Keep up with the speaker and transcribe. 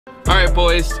All right,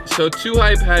 boys. So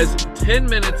 2Hype has 10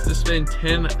 minutes to spend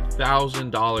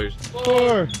 $10,000.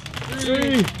 4,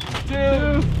 3,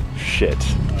 2. Shit.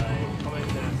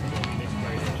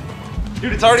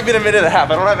 Dude, it's already been a minute and a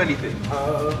half. I don't have anything.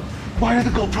 Why are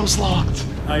the GoPros locked?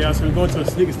 Alright, y'all, so we're going to a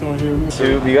sneaker store here.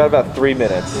 Dude, you got about 3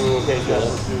 minutes. Okay,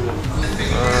 guys.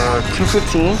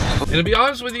 2:15. And to be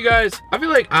honest with you guys, I feel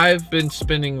like I've been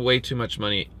spending way too much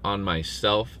money on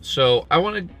myself. So I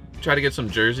want to try to get some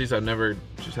jerseys. I've never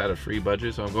just had a free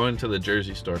budget, so I'm going to the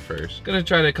jersey store first. Gonna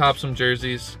try to cop some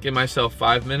jerseys, give myself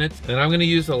 5 minutes, and I'm gonna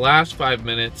use the last 5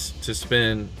 minutes to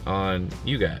spend on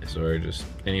you guys or just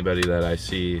anybody that I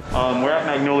see. We're at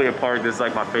Magnolia Park. This is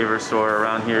like my favorite store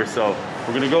around here. So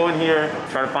we're gonna go in here,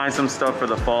 try to find some stuff for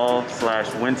the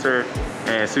fall/winter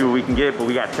and see what we can get, but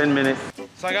we got 10 minutes.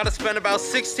 So I gotta spend about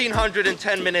 1,600 in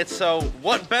 10 minutes, so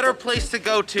what better place to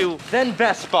go to than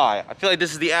Best Buy? I feel like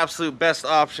this is the absolute best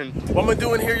option. What I'm gonna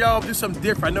do in here, y'all, do something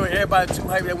different. I know everybody too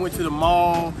hyped. They went to the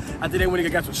mall. I think they went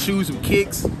and got some shoes, some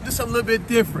kicks. Do something a little bit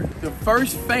different. The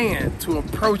first fan to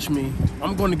approach me,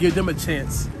 I'm gonna give them a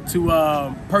chance to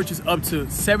purchase up to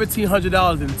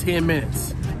 $1,700 in 10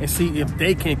 minutes and see if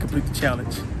they can complete the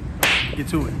challenge. Get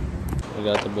to it. We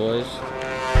got the boys.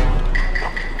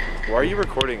 Why are you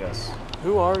recording us?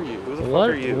 Who are you? Who the fuck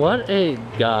are you? What a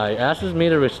guy asks me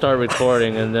to start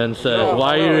recording and then says,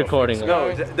 why are you recording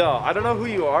us? No, I don't know who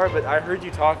you are, but I heard you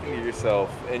talking to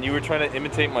yourself and you were trying to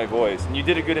imitate my voice. And you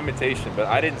did a good imitation, but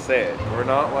I didn't say it. We're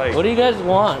not like... What do you guys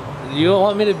want? You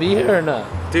want me to be here or not?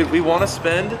 Dude, we want to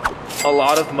spend a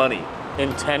lot of money.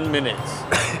 In 10 minutes.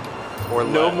 Or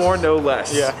no more, no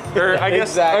less. Yeah. Or I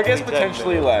guess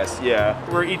potentially less. Yeah.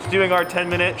 We're each doing our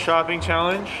 10-minute shopping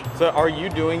challenge. So are you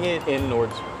doing it in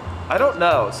Nordstrom? I don't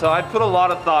know. So I put a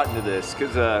lot of thought into this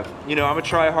because, you know, I'm a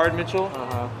try-hard Mitchell.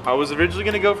 I was originally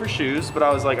going to go for shoes, but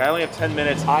I was like, I only have 10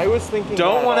 minutes. I was thinking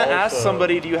don't want to ask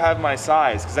somebody, do you have my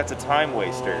size? Because that's a time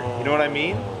waster. You know what I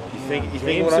mean? You think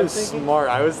what I'm thinking? Smart.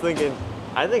 I was thinking,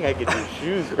 I think I could do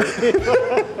shoes.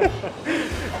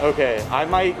 Okay, I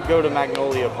might go to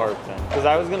Magnolia Park then. Because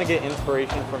I was going to get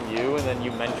inspiration from you, and then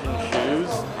you mentioned shoes.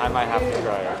 I might have to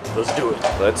try it. Let's do it.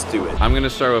 Let's do it. I'm gonna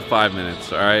start with 5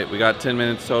 minutes, all right? We got 10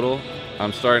 minutes total.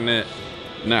 I'm starting it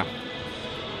now.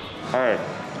 All right,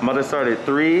 I'm about to start it.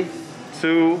 3,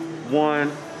 2,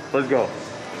 1, let's go.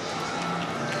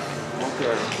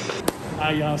 Okay.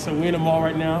 Alright, y'all, so we're in the mall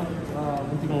right now.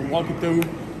 We're gonna walk it through.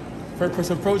 First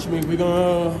person approach me, we're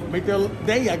gonna make their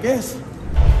day, I guess.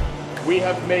 We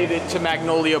have made it to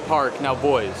Magnolia Park. Now,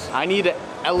 boys, I need to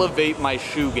elevate my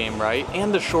shoe game, right?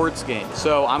 And the shorts game.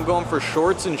 So I'm going for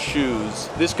shorts and shoes.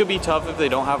 This could be tough if they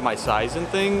don't have my size and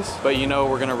things, but you know,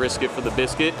 we're gonna risk it for the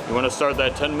biscuit. You wanna start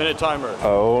that 10-minute timer?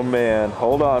 Oh man,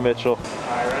 hold on, Mitchell. All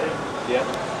right, ready? Yep.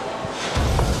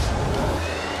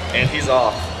 And he's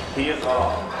off. He is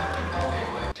off.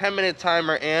 10-minute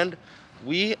timer and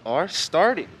we are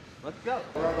starting. Let's go.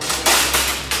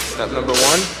 Step number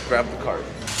 1, grab the cart.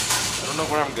 I don't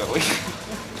know where I'm going.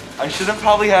 I should have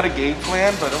probably had a game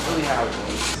plan, but I don't really have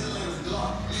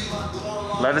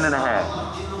one. 11 and a half.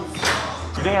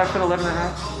 You think I fit 11 and a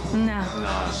half? No.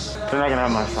 They're not gonna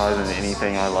have my size in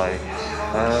anything I like.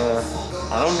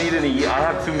 I don't need any, I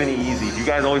have too many Yeezys. You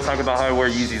guys always talk about how I wear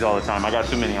Yeezys all the time. I got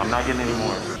too many, I'm not getting any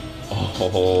more.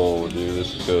 Oh, dude,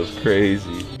 this goes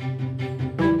crazy.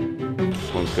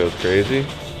 This one goes crazy.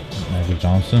 Magic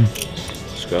Johnson.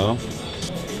 Let's go.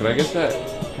 Can I get that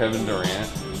Kevin Durant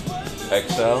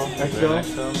XL?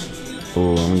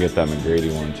 Oh, I'm gonna get that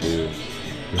McGrady one too.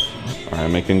 All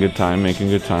right, making good time, making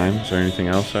good time. Is there anything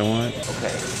else I want?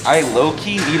 Okay, I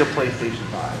low-key need a PlayStation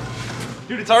 5.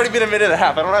 Dude, it's already been a minute and a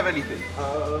half. I don't have anything.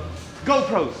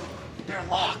 GoPros. They're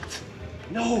locked.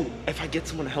 No. If I get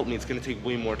someone to help me, it's gonna take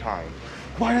way more time.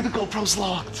 Why are the GoPros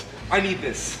locked? I need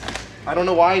this. I don't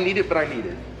know why I need it, but I need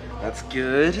it. That's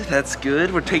good. That's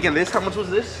good. We're taking this. How much was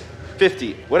this?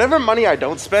 50. Whatever money I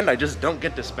don't spend, I just don't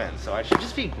get to spend. So I should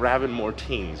just be grabbing more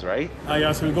teams, right? All right,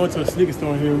 y'all, so we're going to a sneaker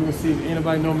store here. We're gonna see if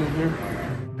anybody know me here.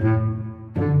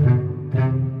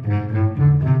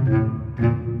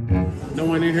 No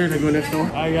one in here, they go next door.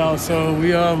 All right, y'all, so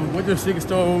we went to a sneaker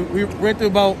store. We went through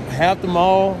about half the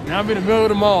mall. Now I'm in the middle of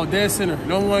the mall, dead center.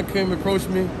 No one came approach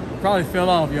me. Probably fell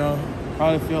off, y'all.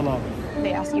 Probably fell off.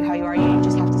 They ask you how you are, you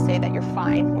just have to say that you're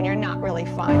fine when you're not really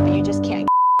fine, but you just can't.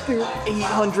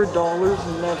 $800,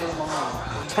 never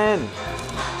mind. 10.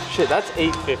 Shit, that's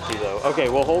 $850 though. Okay,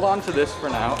 well hold on to this for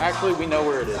now. Actually, we know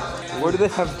where it is. Where do they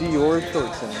have Dior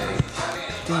shorts in there?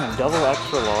 Damn, double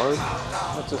extra large?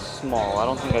 That's a small. I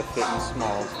don't think I fit in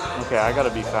smalls. Okay, I gotta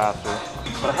be faster.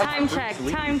 Time check,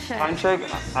 time check. Time check?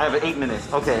 I have 8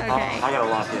 minutes. Okay, I gotta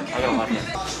lock in.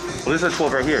 Well, this is a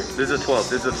 12 right here. This is a 12.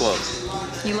 This is a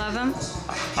 12. You love them?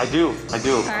 I do.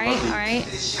 All right.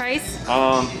 Price?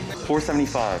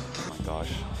 475. Oh my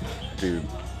gosh. Dude,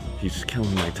 he's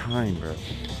killing my time, bro.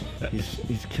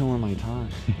 He's killing my time.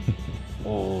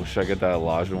 Oh, should I get that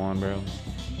Olajuwon, bro?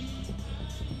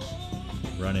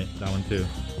 Run it. That one too.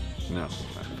 No.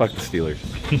 Fuck the Steelers.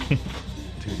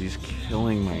 Dude, he's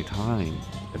killing my time.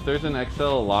 If there's an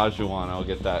XL Olajuwon, I'll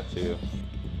get that too.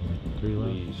 3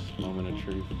 left. Please, moment of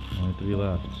truth. Only 3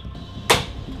 left.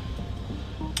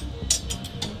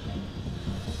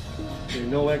 There's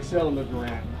no XL in the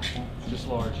brand, just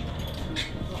large.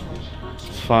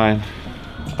 It's fine.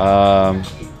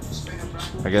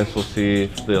 I guess we'll see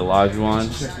if the Olajuwon.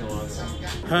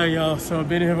 Hi y'all, so I've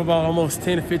been here for about almost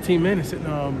 10 to 15 minutes and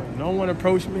no one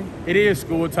approached me. It is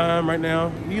school time right now.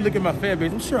 You look at my fan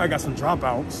base, I'm sure I got some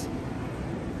dropouts.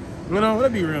 You know,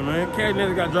 let's be real, man. Carrie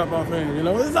never got drop off in, you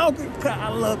know. It's all good. I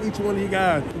love each one of you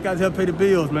guys. You guys help pay the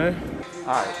bills, man.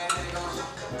 All right.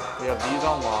 We have these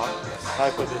on lock. I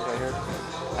put this right here.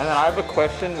 And then I have a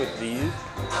question with these.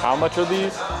 How much are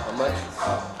these? How much?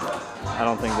 I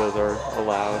don't think those are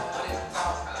allowed.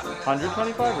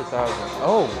 125 or 1,000?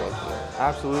 Oh,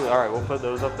 absolutely. All right, we'll put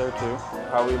those up there too.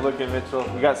 How we looking, Mitchell?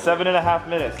 We got 7.5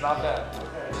 minutes. Not bad.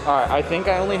 All right, I think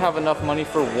I only have enough money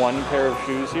for 1 pair of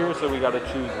shoes here, so we got to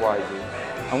choose wisely.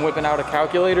 I'm whipping out a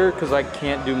calculator because I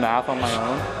can't do math on my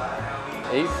own.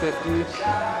 850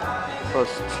 plus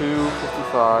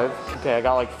 255. Okay, I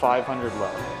got like 500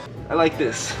 left. I like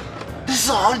this. This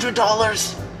is $100.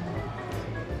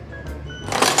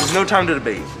 There's no time to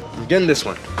debate. I'm getting this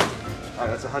one. All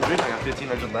right, that's 100. I got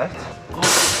 1,500 left.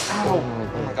 Oh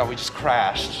my God, we just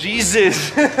crashed.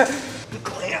 Jesus. The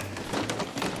clamp.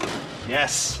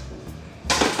 Yes.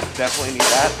 Definitely need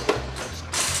that.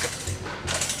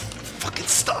 Fucking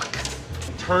stuck.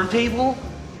 Turntable?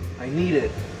 I need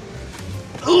it.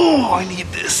 Oh, I need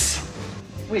this.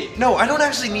 Wait, no, I don't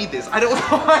actually need this. I don't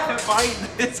know why I'm buying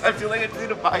this. I feel like I just need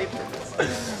to buy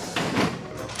this.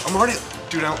 I'm already,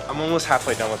 dude, I'm almost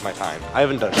halfway done with my time. I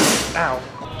haven't done it. Ow.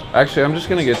 Actually, I'm just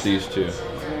gonna get these two.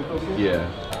 Yeah.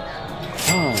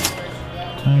 Oh.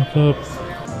 Time flip.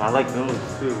 I like those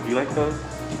too. Do you like those?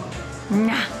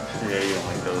 Nah. Yeah, you don't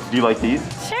like those. Do you like these?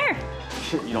 Sure.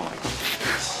 You don't like them.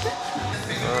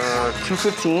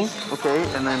 215, okay,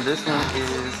 and then this one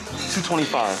is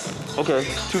 225. Okay,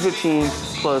 215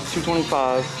 plus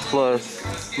 225 plus,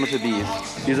 how much are these?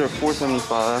 These are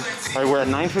 475. All right, we're at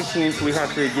 915, so we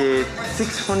have to get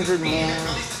 600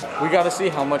 more. We got to see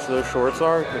how much those shorts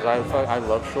are, because I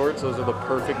love shorts. Those are the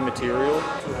perfect material.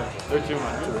 They're 200.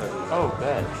 Oh,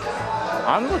 bet.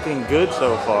 I'm looking good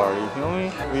so far, you feel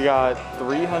me? We got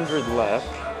 300 left.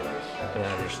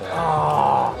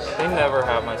 Oh, they never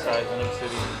have my size in the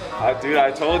city. Dude, I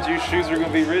told you shoes were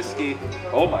gonna be risky.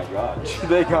 Oh my God.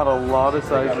 They got a lot of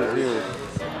sizes here.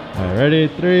 All right, ready?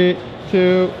 3,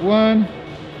 2, 1.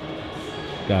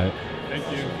 Got it. Thank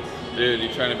you. Dude, you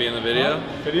trying to be in the video?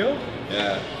 Video?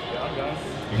 Yeah. Yeah, I'm done.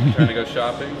 You trying to go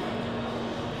shopping?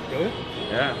 Good?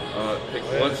 Yeah. Pick,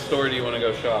 what store do you want to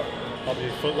go shop? Probably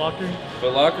Foot Locker.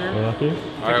 Foot Locker? Okay.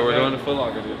 All right, we're going to Foot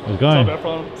Locker, dude. How's it going? What's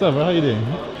up, What's up, bro? How you doing?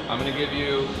 I'm gonna give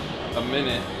you a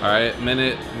minute. All right,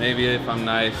 minute, maybe if I'm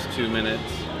nice, 2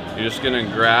 minutes. You're just gonna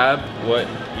grab what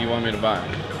you want me to buy.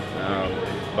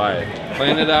 Buy it.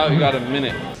 Plan it out, you got a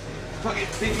minute. Fuck it,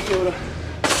 baby Yoda.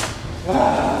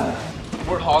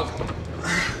 Warthog.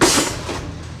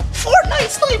 Fortnite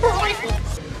sniper rifle.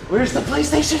 Where's the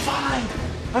PlayStation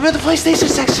 5? I'm in the PlayStation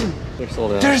section. They're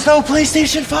sold out. There's no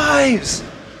PlayStation 5s.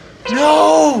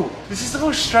 No! This is the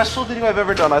most stressful video I've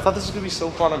ever done. I thought this was gonna be so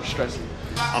fun. I'm stressing.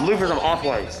 I'm looking for some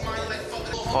off-whites.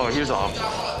 Oh, here's the off.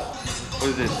 What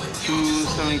is this?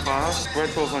 275? We're at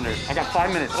 1,200. I got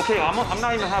 5 minutes. Okay, I'm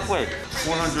not even halfway.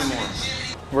 400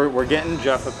 more. We're getting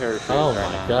Jeff a pair of shoes Oh right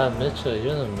my now. God, Mitchell,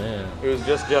 you're the man. It was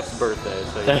just Jeff's birthday,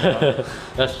 so you know.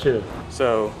 That's true.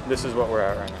 So this is what we're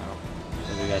at right now.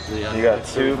 We got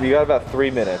 300. You got about 3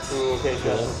 minutes. Ooh, okay,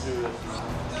 Jeff, let's do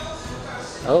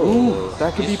this. Oh,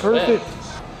 That could be he's perfect.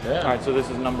 Yeah. All right, so this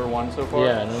is number 1 so far?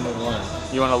 Yeah, number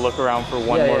 1. You want to look around for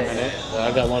one more minute? Yeah,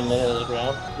 I got 1 minute to look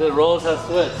around. The roles have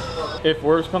switched. If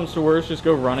worse comes to worse, just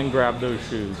go run and grab those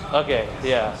shoes. Okay,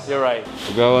 yeah, you're right.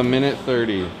 We'll go a minute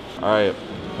 30. All right,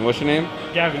 and what's your name?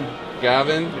 Gavin.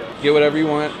 Gavin. Yeah. Get whatever you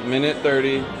want. Minute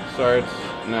 30 starts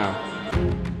now.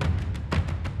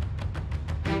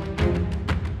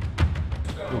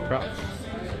 Ooh, props.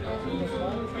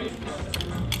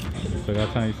 You still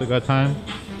got time. You still got time.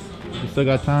 You still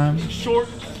got time? Short.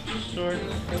 Oh,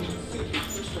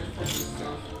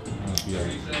 yeah.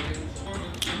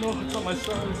 No, it's not my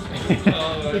size.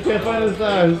 You can't find the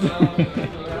size.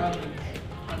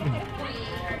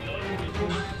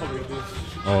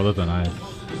 Oh, those are nice.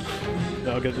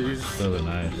 I'll get these. Those are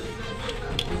nice.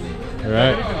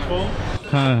 Alright.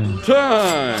 Time.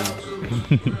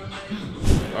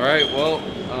 Alright, well,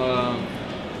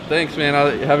 thanks, man.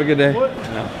 Have a good day. What?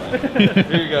 No.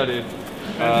 Here you go, dude.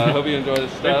 Hope you enjoy the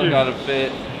stuff. Got a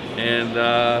fit. And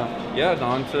yeah,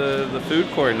 on to the food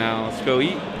court now. Let's go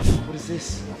eat. What is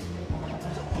this?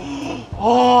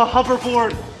 Oh,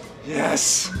 hoverboard.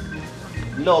 Yes.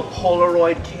 Little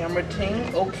Polaroid camera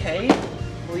thing. Okay.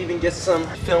 We'll even get some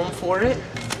film for it.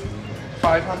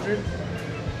 500.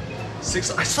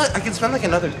 6. I can spend like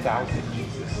another 1,000.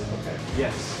 Jesus. Okay.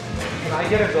 Yes. Can I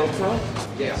get a GoPro?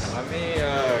 Yes. Let me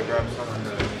grab some of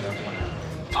the one.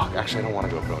 Fuck, actually I don't want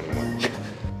to GoPro anymore.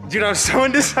 Dude, I'm so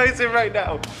indecisive right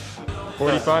now.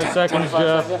 45 seconds,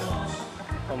 Jeff.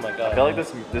 Oh my god. I feel like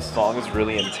this song is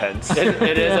really intense. It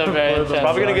is a very intense It's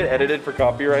probably gonna song. get edited for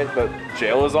copyright, but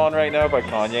Jail is on right now by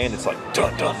Kanye, and it's like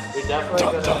dun dun. You're definitely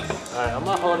gonna. Alright, I'm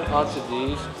not holding on to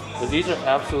these, but these are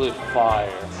absolute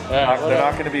fire. They're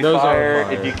not gonna be Those fire are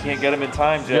fire if you can't get them in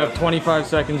time, You have Jeff. 25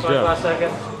 seconds, 25 Jeff.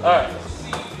 seconds. Alright.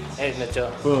 Hey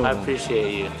Mitchell, Boom. I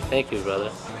appreciate you. Thank you, brother.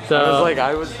 I was like,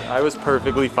 I was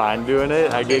perfectly fine doing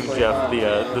it. I gave Jeff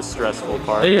the stressful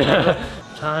part. Yeah.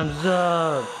 Time's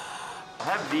up. I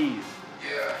have these.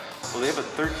 Yeah. Well, they have a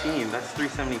 13. That's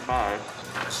 375.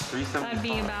 375. That'd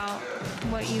be about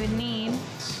what you would need.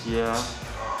 Yeah.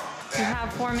 You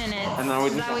have 4 minutes. And then I would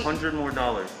Is need that what- $100 more.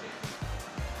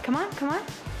 Come on, come on.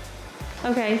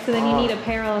 Okay, so then you need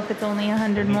apparel if it's only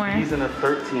 100 more. These in a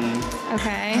 13.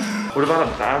 Okay. What about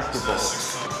a basketball?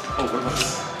 Oh, what about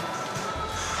this?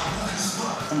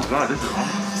 Oh my god, this is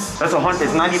awesome. That's 100.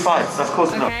 It's 95. That's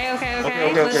close enough.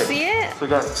 Okay. Let's see it. So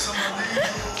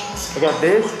I got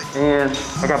this, and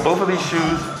I got both of these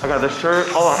shoes. I got the shirt.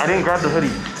 Oh, I didn't grab the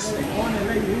hoodie.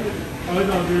 Oh,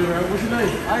 it's all good, bro. What's your name?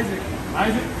 Isaac.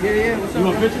 Isaac? Yeah. What's up, you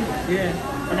want a picture? Yeah.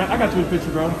 I got you a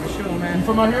picture, bro. For sure, man. You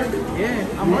from out here?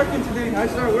 Yeah. I'm working today. I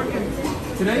started working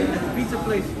today at the pizza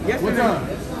place. Yesterday. What time?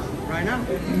 Right now.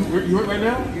 You work right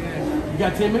now? Yeah. You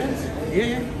got 10 minutes?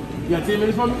 Yeah. You got 10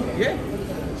 minutes for me? Yeah.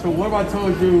 So what if I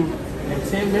told you in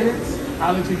 10 minutes,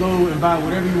 I'll let you go and buy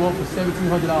whatever you want for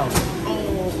 $1,700?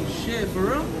 Oh, shit, for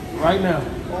real? Right now.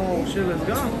 Oh, shit, let's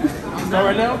go. Start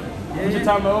right now? Yeah. What's your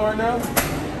time right now?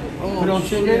 Oh, put it on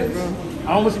 10 minutes? Bro. I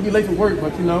don't want you to be late for work,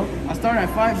 but you know. I start at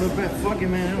 5, but fuck it,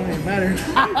 man. It don't even matter.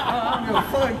 I don't give a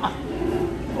fuck.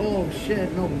 Oh,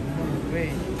 shit. No,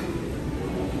 wait.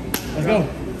 Let's go.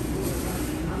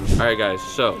 Alright guys,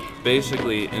 so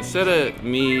basically instead of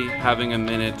me having a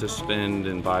minute to spend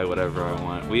and buy whatever I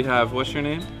want, we have, what's your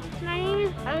name? My name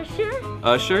is Usher.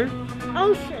 Usher?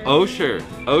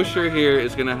 Osher here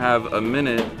is gonna have a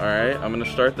minute, alright? I'm gonna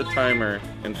start the timer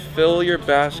and fill your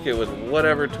basket with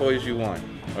whatever toys you want,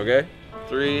 okay?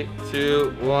 3,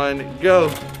 2, 1, go!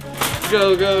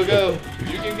 Go, go, go!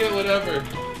 You can get whatever.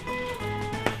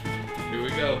 Here we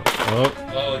go.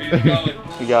 Oh, he's going.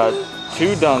 We got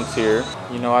 2 dunks here.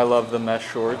 You know I love the mesh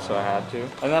shorts, so I had to.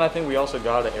 And then I think we also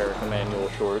got an Eric Emanuel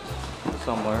shorts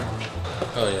somewhere.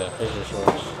 Oh yeah, here's your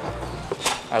shorts.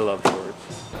 I love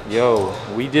shorts. Yo,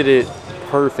 we did it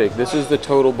perfect. This is the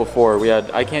total before. We had,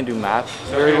 I can't do math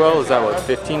very well. Is that what,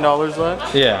 $15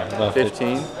 left? Yeah, about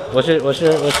 15. What's your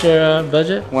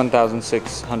budget?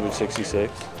 $1,666.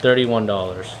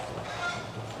 $31.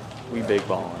 We big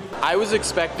ballin'. I was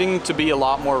expecting to be a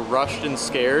lot more rushed and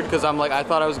scared because I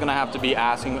thought I was gonna have to be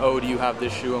asking, oh, do you have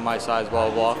this shoe in my size, blah,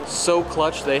 blah, blah. So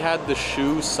clutch, they had the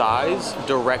shoe size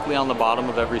directly on the bottom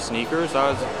of every sneaker.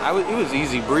 So it was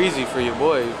easy breezy for you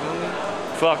boy. You feel me?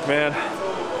 Fuck, man.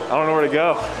 I don't know where to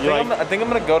go. I think I'm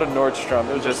gonna go to Nordstrom.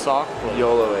 It was just sock.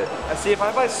 YOLO it. And see if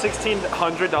I buy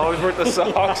 $1,600 worth of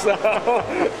socks now.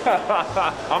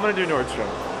 I'm gonna do Nordstrom.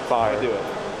 Fire. Do it.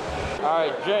 All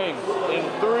right, James, in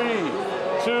 3,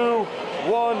 2,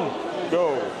 1,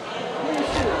 go.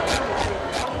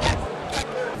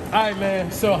 All right,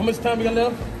 man. So how much time you got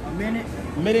left? A minute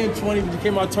and 20, but you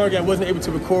came out Target. I wasn't able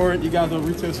to record. You guys on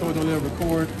retail stores don't let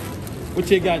record. What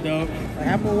you got, dog? An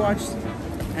Apple Watch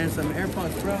and some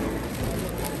AirPods Pro.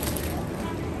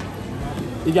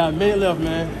 You got a minute left,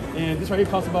 man. And this right here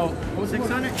costs about, what,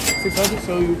 600? 600?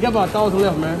 So you got about 1,000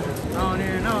 left, man. I don't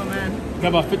even know, man. You got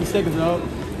about 50 seconds, dog.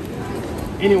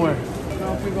 Anywhere. I don't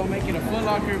know if we're gonna make it a Foot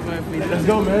Locker, but if we do. Let's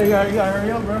go, man. You gotta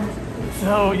hurry up, bro.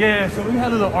 So yeah, so we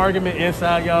had a little argument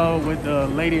inside, y'all, with the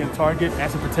lady in Target,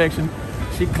 asset protection.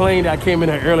 She claimed I came in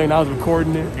there early and I was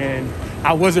recording it, and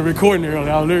I wasn't recording it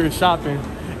early. I was literally shopping,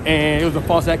 and it was a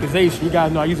false accusation. You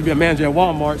guys know I used to be a manager at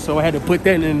Walmart, so I had to put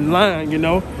that in line, you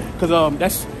know, because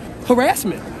that's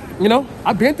harassment. You know,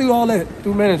 I've been through all that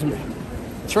through management.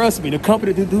 Trust me, the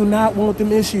company do not want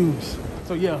them issues.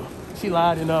 So yeah, she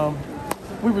lied, and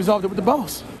we resolved it with the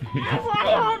boss.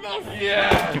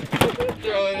 Yeah,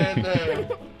 throw it in there.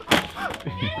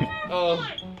 Oh,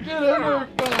 get over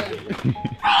it.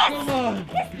 Come on.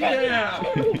 Yeah.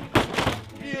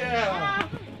 Yeah.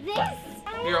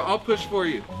 Here, I'll push for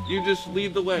you. You just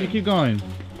lead the way. You keep going.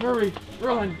 Hurry,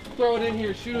 run, throw it in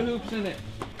here, shoot a hoops in it.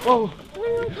 Oh,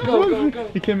 go.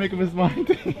 He can't make up his mind.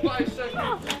 5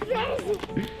 seconds.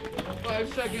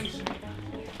 5 seconds.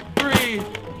 3,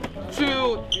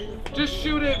 2, just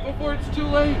shoot it before it's too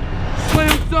late.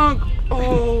 Slam dunk.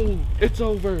 Oh, it's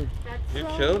over. You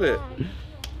killed it.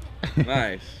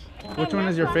 Nice. Which one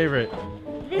is your favorite?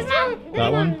 This one.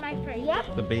 That one?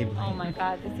 Yep. The baby. Oh my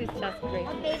god, this is just great.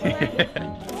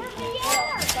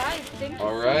 Guys, thank you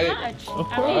All right. so much. Of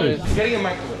course. Getting a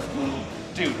microwave.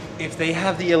 Dude, if they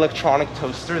have the electronic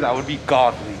toaster, that would be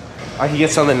godly. I can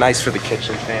get something nice for the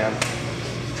kitchen, fam.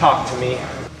 Talk to me.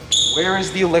 Where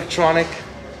is the electronic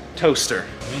toaster?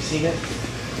 Have you seen it?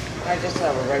 I just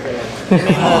have a regular. You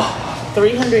mean a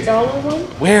 $300 one?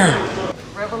 Where?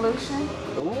 Revolution?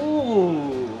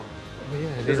 Ooh.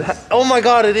 Is that, oh my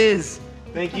god, it is.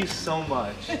 Thank you so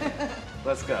much.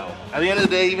 Let's go. At the end of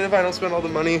the day, even if I don't spend all the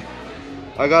money,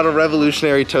 I got a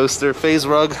revolutionary toaster. FaZe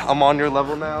Rug, I'm on your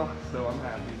level now, so I'm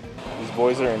happy. These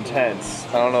boys are intense.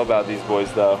 I don't know about these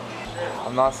boys though.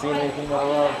 I'm not seeing anything that I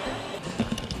love.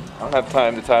 I don't have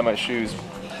time to tie my shoes.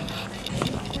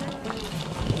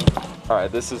 All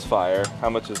right, this is fire. How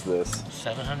much is this?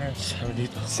 770.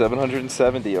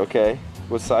 770, okay.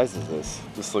 What size is this?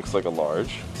 This looks like a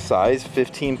large. Size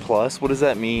 15 plus, what does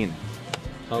that mean?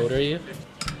 How old are you?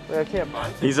 I can't buy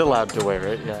it. He's allowed to wear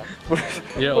it, yeah.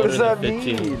 You're What does older that than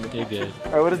 15. mean? You're good.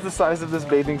 All right, what is the size of this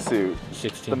bathing suit?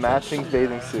 16. The matching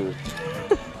bathing suit.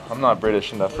 I'm not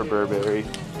British enough for Burberry,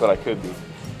 but I could be.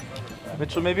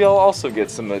 Mitchell, maybe I'll also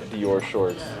get some Dior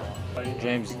shorts.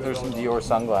 James, there's some Dior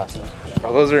sunglasses.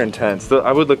 Oh, those are intense.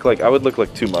 I would look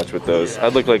like too much with those.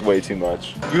 I'd look like way too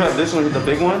much. You have this one, the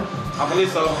big one? I believe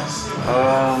so.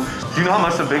 Do you know how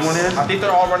much the big one is? I think they're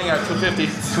all running at 250.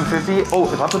 250?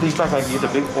 Oh, if I put these back, I can get the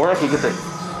big, or I can get the,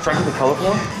 should I get the colorful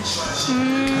one?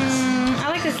 I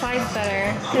like the size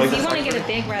better. Because you want to get a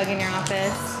big rug in your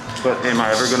office. But am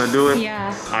I ever gonna do it?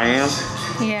 Yeah. I am?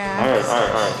 Yeah. All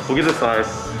right. We'll get the size.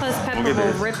 Plus Pepper We'll get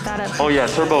will this. rip that up. Oh yeah,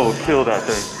 Turbo will kill that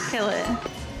thing. Kill it.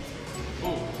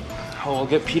 Oh, we'll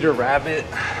get Peter Rabbit.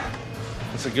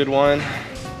 That's a good one.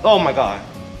 Oh my God.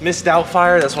 Miss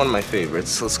Doubtfire, that's one of my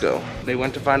favorites. Let's go. They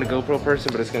went to find a GoPro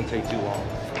person, but it's gonna take too long.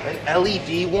 An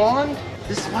LED wand?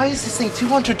 Why is this thing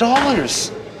 $200?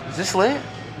 Is this lit?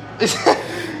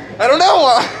 I don't know.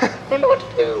 I don't know what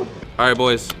to do. All right,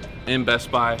 boys, in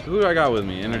Best Buy. Who do I got with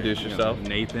me? Introduce yourself.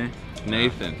 Nathan.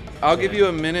 Nathan. I'll give you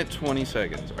a minute, 20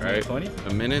 seconds, all right? 20?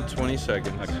 A minute, 20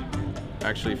 seconds. Okay.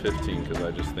 Actually 15, because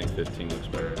I just think 15 looks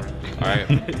better. All right,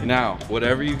 now,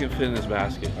 whatever you can fit in this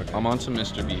basket. Okay. I'm on some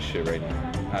Mr. Beast shit right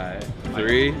now. All right.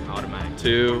 3,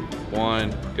 2,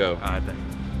 1, go.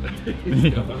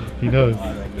 He knows.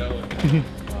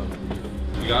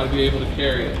 You gotta be able to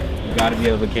carry it. You gotta be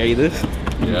able to carry this?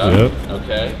 Yeah. Yep.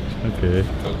 Okay. Okay.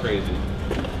 Go crazy.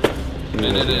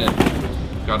 Minute in.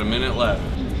 Got a minute left.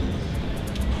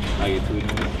 I get 2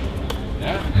 minutes.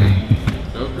 Yeah.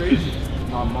 Go crazy.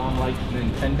 My mom likes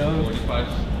Nintendo.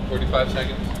 45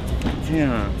 seconds.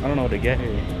 Damn, I don't know what to get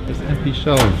here. There's empty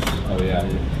shelves. Oh yeah.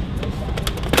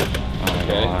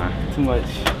 Okay. Too much.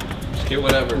 Just get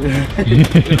whatever.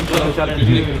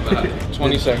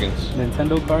 20 seconds.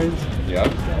 Nintendo cards? Yeah.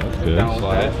 That's good.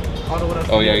 Slide.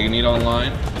 Oh yeah, you need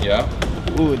online? Yeah.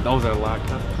 Ooh, those are locked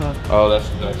up. Oh, that's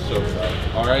so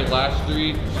sad. All right, last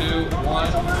 3, 2,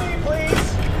 1.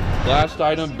 Last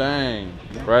item, bang.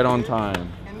 Right on time.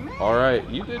 All right,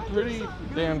 you did pretty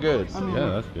damn good.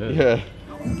 Yeah, that's good. Yeah.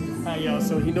 Alright, y'all,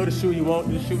 so you know the shoe you want.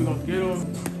 This shoe we're gonna get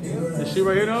him. This shoe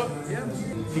right here, though? Yeah.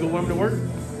 You gonna wear him to work?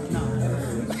 No.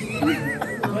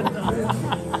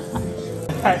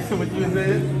 Alright, so what you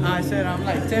said? I said I'm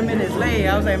like 10 minutes late.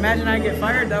 I was like, imagine I get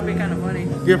fired. That'd be kind of funny.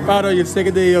 Get fired on your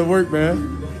second day of work,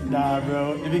 man. Nah,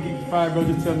 bro. If you get fired, bro,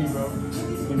 just tell me, bro.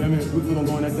 We're gonna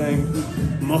go in that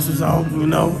thing, muscles out, you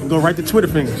know, and go right to Twitter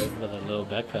fingers. With a little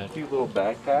backpack. Cute little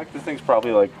backpack. This thing's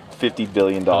probably like $50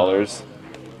 billion.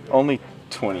 Only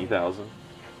 20,000.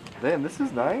 Damn, this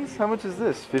is nice. How much is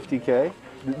this? 50K?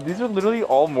 These are literally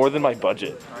all more than my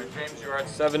budget. All right, James, you're at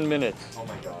 7 minutes. Oh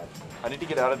my God. I need to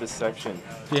get out of this section.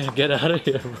 Yeah, get out of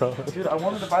here, bro. Dude, I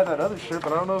wanted to buy that other shirt,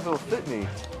 but I don't know if it'll fit me.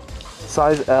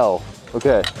 Size L.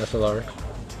 Okay. That's a large.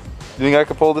 You think I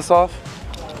could pull this off?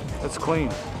 It's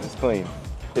clean. It's clean.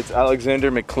 It's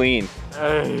Alexander McLean.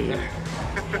 Hey.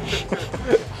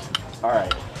 All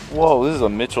right. Whoa, this is a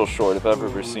Mitchell short if I've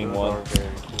ever seen one.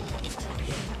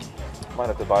 Might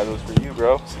have to buy those for you,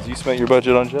 bro, since you spent your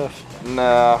budget on Jeff.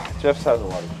 Nah, Jeff's has a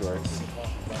lot of shorts.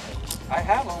 I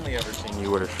have only ever seen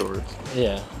you wear shorts.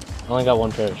 Yeah, I only got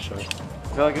one pair of shorts. I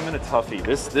feel like I'm in a toughie.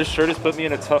 This shirt has put me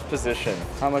in a tough position.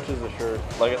 How much is the shirt?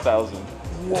 Like 1,000.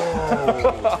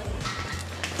 Whoa.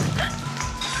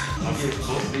 I'll get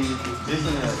both these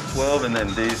in a 12 and then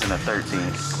these in a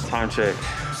 13. Time check.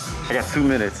 I got 2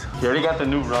 minutes. He already got the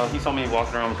new rug. He saw me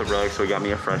walking around with the rug, so he got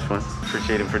me a fresh one.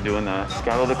 Appreciate him for doing that.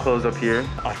 Got all the clothes up here.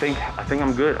 I think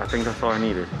I'm good. I think that's all I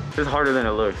needed. It's harder than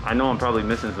it looks. I know I'm probably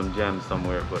missing some gems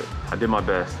somewhere, but I did my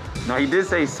best. Now he did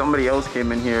say somebody else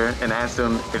came in here and asked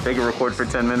him if they could record for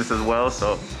 10 minutes as well,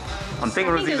 so I'm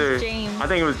thinking it was either James. I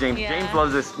think it was James. Yeah. James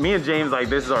loves this. Me and James, like,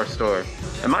 this is our store.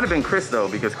 It might have been Chris though,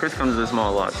 because Chris comes to this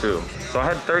mall a lot too. So I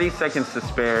had 30 seconds to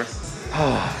spare.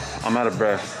 I'm out of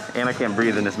breath, and I can't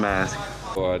breathe in this mask.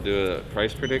 Well, I do a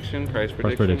price prediction. Price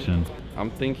prediction. I'm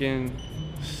thinking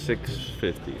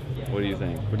 650. What do you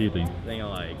think? What do you think? I think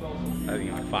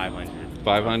like 500.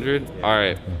 500? All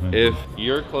right. If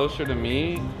you're closer to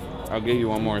me, I'll get you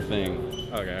one more thing.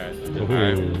 Okay. All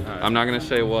right. I'm not gonna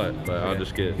say what, but I'll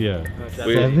just get. Yeah.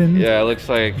 7? Yeah, it looks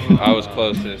like I was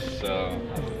closest. So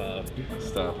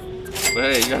stuff. But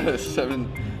hey, you got a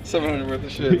 700 worth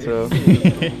of shit. So.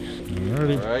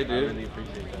 All right, dude.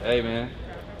 Hey, man.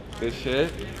 Good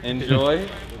shit. Enjoy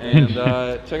and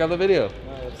check out the video.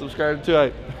 Subscribe to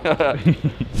it.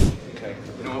 Okay.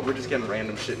 You know what? We're just getting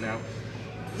random shit now.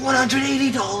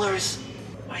 $180.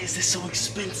 Why is this so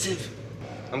expensive?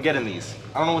 I'm getting these.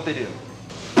 I don't know what they do.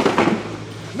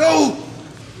 No!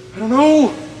 I don't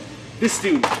know! This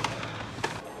dude.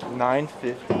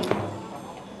 950.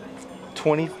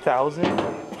 20,000.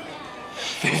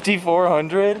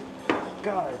 5,400.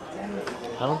 God damn it.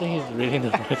 I don't think he's reading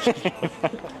this much.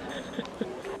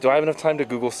 Do I have enough time to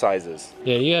Google sizes?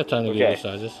 Yeah, you have time to Google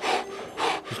sizes.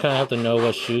 Just kind of have to know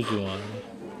what shoes you want.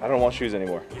 I don't want shoes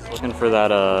anymore. He's looking for that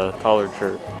collared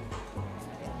shirt.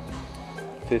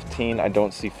 15. I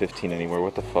don't see 15 anywhere.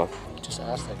 What the fuck? Just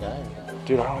ask the guy.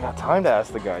 Dude, I don't got time to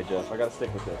ask the guy, Jeff. I gotta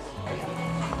stick with this.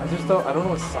 I don't know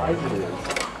what size it is.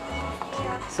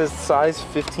 It says size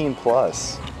 15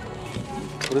 plus.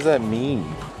 What does that mean?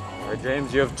 All right,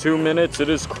 James, you have 2 minutes. It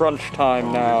is crunch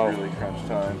time now. It is really crunch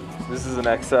time. This is an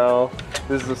XL.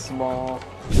 This is a small.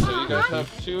 So you guys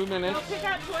have 2 minutes.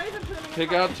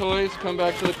 Pick out toys, come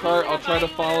back to the cart. I'll try to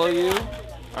follow you.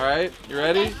 All right, you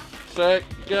ready? Set,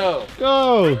 go.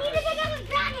 Go.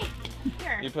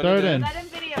 You put it in.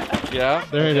 Yeah.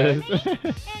 There it is. And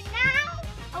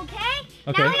now, okay?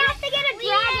 Now we have to get a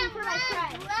dragon for my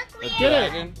friend. Get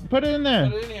it. Put it in there.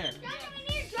 Put it in here.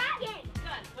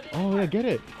 Oh yeah, get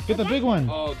it. Get the big one.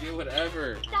 Oh, get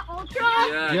whatever. The ultra.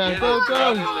 Yeah, go.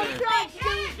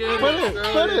 Get Put it.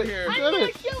 I'm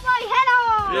gonna shoot my head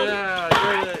off. Yeah,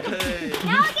 get it. Hey.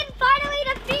 Now I can finally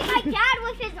defeat my dad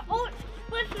with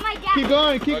my dad.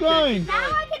 Keep going. Now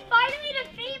I can finally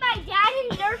defeat my dad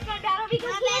in Nerf gun battle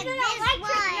because he's an electric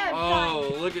Nerf gun.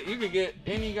 Oh, look at, you could get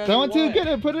any gun. That one too. Get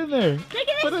it. Put it in there. Look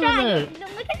at Put this it in there.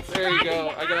 dragon. Look at this There you dragon.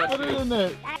 go. I got Put it in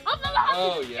there.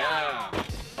 Oh yeah.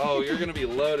 Oh, you're gonna be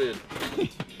loaded.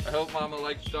 I hope Mama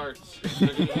likes darts. They're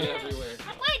gonna be everywhere.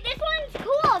 Wait, this one's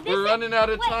cool. We're running out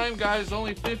of time, guys.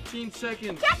 Only 15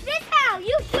 seconds. Check this out.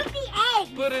 You shoot the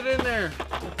egg. Put it in there.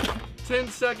 10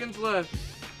 seconds left.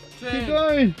 10. Keep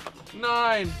going.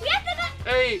 9.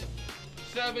 8.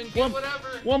 7. Get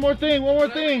whatever. One more thing. You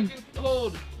can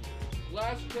hold.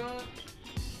 Last count.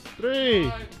 3,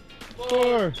 5,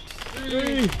 4, 3,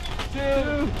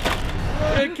 2.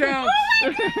 It counts.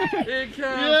 It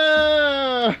counts.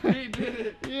 Yeah. He did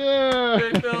it. Yeah.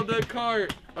 They filled the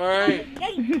cart. All right.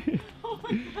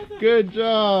 Good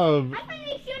job. I thought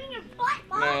you were shooting your butt,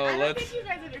 Mom. No, let's. You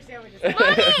guys understand what you're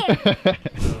saying.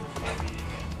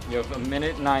 You have 1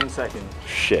 minute 9 seconds.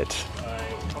 Shit.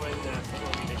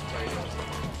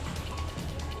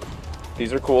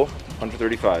 These are cool.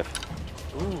 135.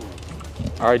 Ooh.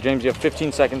 All right, James, you have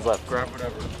 15 seconds left. Grab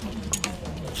whatever.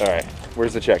 All right.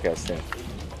 Where's the checkout stand?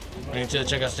 Bring it to the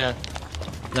checkout stand.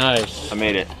 Nice. I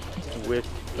made it. With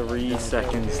 3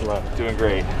 seconds left. Doing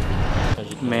great.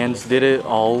 Mans did it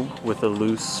all with a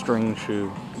loose string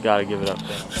shoe. Gotta give it up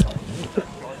there.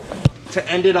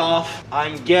 To end it off,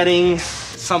 I'm getting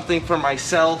something for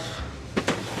myself.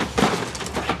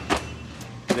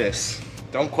 This.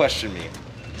 Don't question me.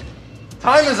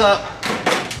 Time is up.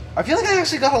 I feel like I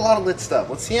actually got a lot of lit stuff.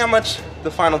 Let's see how much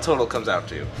the final total comes out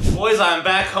to. Boys, I'm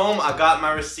back home. I got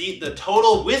my receipt. The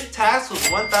total with tax was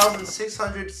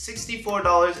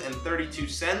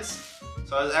 $1,664.32.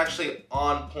 So I was actually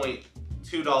on point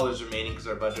 $2 remaining because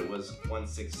our budget was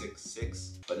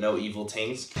 $1,666, but no evil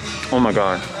things. Oh my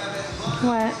God.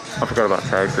 What? I forgot about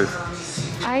taxes.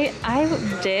 I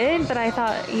did, but I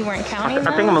thought you weren't counting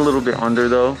I think I'm a little bit under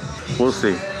though. We'll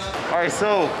see. All right,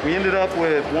 so we ended up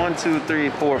with 1, 2, 3,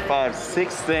 4, 5,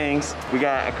 6 things. We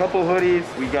got a couple hoodies.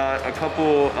 We got a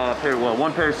couple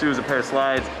one pair of shoes, a pair of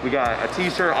slides. We got a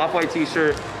t-shirt, off-white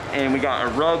t-shirt, and we got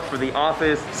a rug for the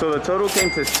office. So the total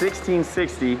came to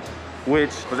 $1,660,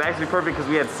 which was actually perfect because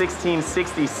we had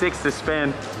 $1,666 to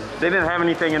spend. They didn't have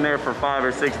anything in there for $5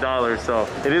 or $6, so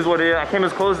it is what it is. I came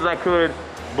as close as I could,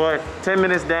 but 10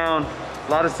 minutes down, a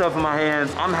lot of stuff in my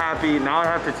hands. I'm happy. Now I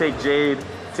have to take Jade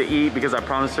to eat because I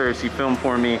promised her if she filmed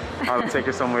for me, I would take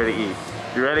her somewhere to eat.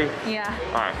 You ready? Yeah.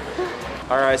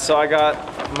 All right, so I got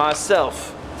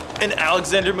myself an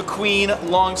Alexander McQueen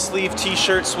long sleeve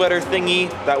t-shirt sweater thingy.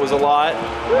 That was a lot.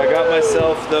 I got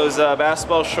myself those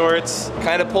basketball shorts.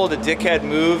 Kind of pulled a dickhead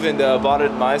move and bought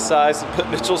it my size and put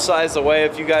Mitchell's size away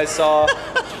if you guys saw.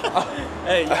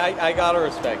 Hey, I gotta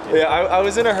respect it. Yeah, I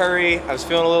was in a hurry. I was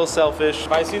feeling a little selfish.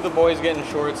 If I see the boys getting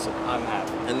shorts, I'm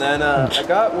happy. And then I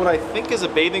got what I think is a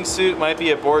bathing suit. Might be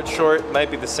a board short.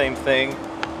 Might be the same thing.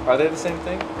 Are they the same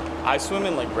thing? I swim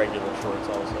in like regular shorts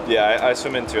also. Yeah, I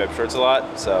swim in 2-ep shorts a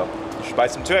lot, so you should buy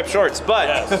some 2-ep shorts, but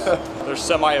yes, they're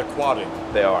semi-aquatic.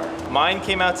 They are. Mine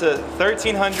came out to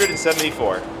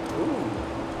 $1,374. Ooh.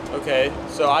 Okay,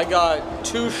 so I got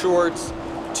 2 shorts,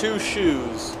 2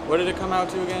 shoes. What did it come out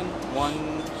to again?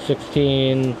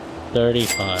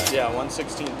 $1,635. Yeah,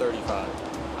 $1,635.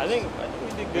 I think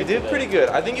we did pretty good.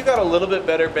 I think you got a little bit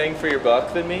better bang for your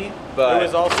buck than me, but it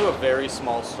was also a very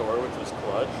small store, which was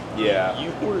clutch. Yeah.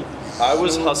 You were I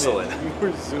was hustling. You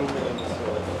were zooming in the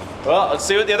store. Well, let's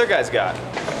see what the other guys got.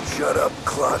 Shut up,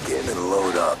 clock in, and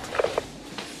load up.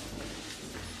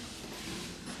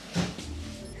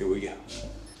 Here we go.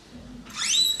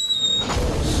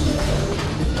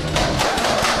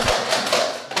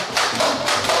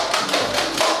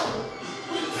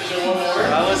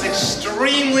 That was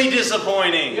extremely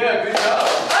disappointing. Yeah, good job.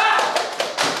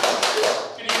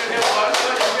 Can you get hit once?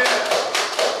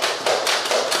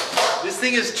 This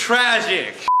thing is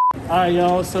tragic. All right,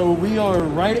 y'all, so we are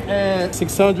right at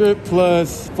 600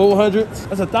 plus 400.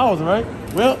 That's 1,000, right?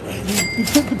 Well, you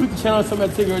put the channel on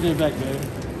somebody to take everything back, man.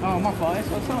 Oh, my fault. It's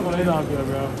all good. It's all good,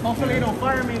 bro. Hopefully you don't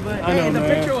fire me, but I know, hey, the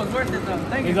man. picture was worth it, though.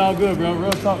 Thank you. It's all good, bro.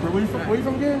 Real talk, bro. Where you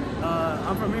from again?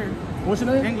 I'm from here. What's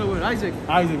your name? Englewood, Isaac.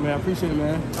 Isaac, man. Appreciate it,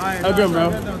 man. All right. Have good, bro.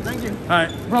 Thank you. All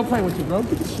right. Bro, playing with you, bro.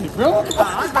 Get this shit, bro. I was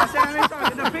about to say,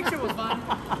 the picture was fun.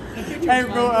 Hey,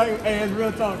 bro. Hey, it's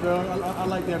real talk, bro. I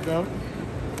like that, bro.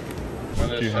 I'm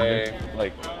gonna say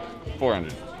like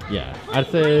 400. Yeah,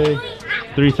 I'd say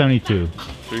 372.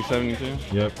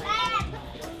 372? Yep.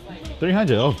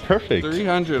 300. Oh, perfect.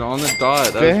 300 on the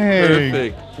dot. That's Dang.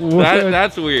 perfect. What?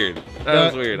 That's weird. That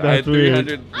was weird. I had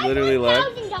 300 literally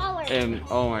left. And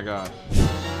oh my gosh.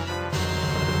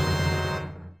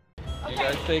 You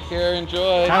guys take care.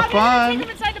 Enjoy. Have fun. Take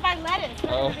him inside to buy lettuce.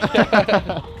 Oh. Come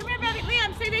here, baby.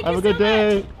 Liam, say thank Have you a good so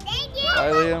day. much. Thank you.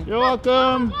 Bye, Liam. You're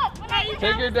welcome.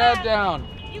 Take your dad down.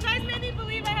 You guys made me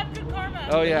believe I have good karma.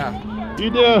 Oh yeah. You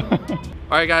do.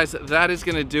 All right, guys, that is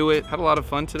gonna do it. Had a lot of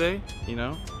fun today, you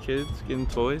know, kids getting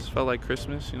toys, felt like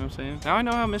Christmas, you know what I'm saying? Now I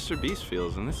know how Mr. Beast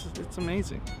feels, and it's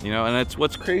amazing, you know, and it's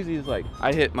what's crazy is like,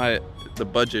 I hit the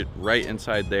budget right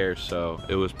inside there, so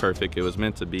it was perfect. It was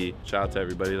meant to be. Shout out to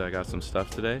everybody that got some stuff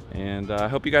today, and I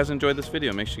hope you guys enjoyed this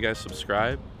video. Make sure you guys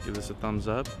subscribe, give us a thumbs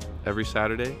up every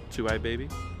Saturday, 2i-Baby,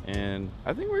 and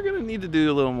I think we're gonna need to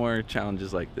do a little more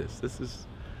challenges like this. This is,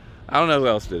 I don't know who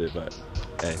else did it, but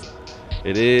hey.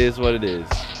 It is what it is.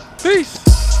 Peace!